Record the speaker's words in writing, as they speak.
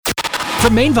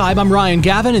From Maine Vibe, I'm Ryan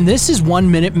Gavin, and this is 1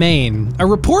 Minute Maine. A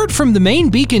report from the Maine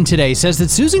Beacon today says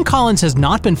that Susan Collins has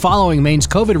not been following Maine's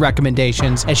COVID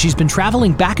recommendations as she's been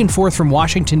traveling back and forth from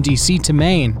Washington, D.C. to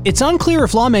Maine. It's unclear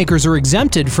if lawmakers are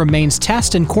exempted from Maine's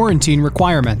test and quarantine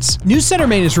requirements. News Center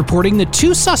Maine is reporting that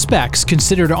 2 suspects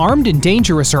considered armed and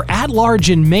dangerous are at large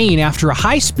in Maine after a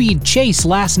high-speed chase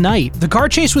last night. The car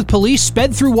chase with police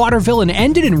sped through Waterville and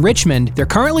ended in Richmond. They're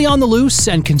currently on the loose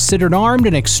and considered armed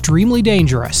and extremely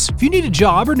dangerous. If you need a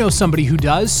job or know somebody who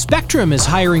does, Spectrum is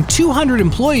hiring 200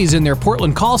 employees in their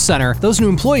Portland call center. Those new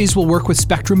employees will work with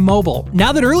Spectrum Mobile.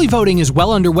 Now that early voting is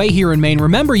well underway here in Maine,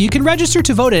 remember you can register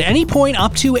to vote at any point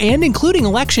up to and including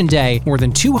Election Day. More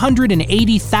than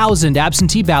 280,000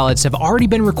 absentee ballots have already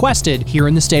been requested here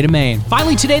in the state of Maine.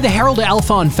 Finally today, the Harold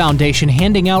Alphon Foundation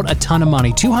handing out a ton of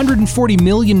money, $240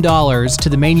 million to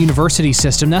the Maine University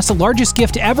system. That's the largest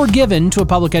gift ever given to a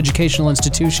public educational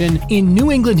institution in New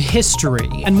England history.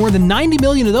 And more than $90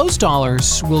 million of those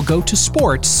dollars will go to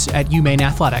sports at UMaine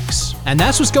Athletics. And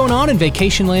that's what's going on in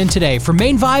Vacation Land today. For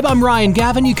Maine Vibe, I'm Ryan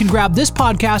Gavin. You can grab this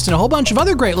podcast and a whole bunch of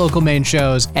other great local Maine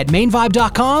shows at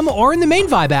mainvibe.com or in the Maine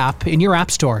Vibe app in your app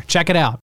store. Check it out.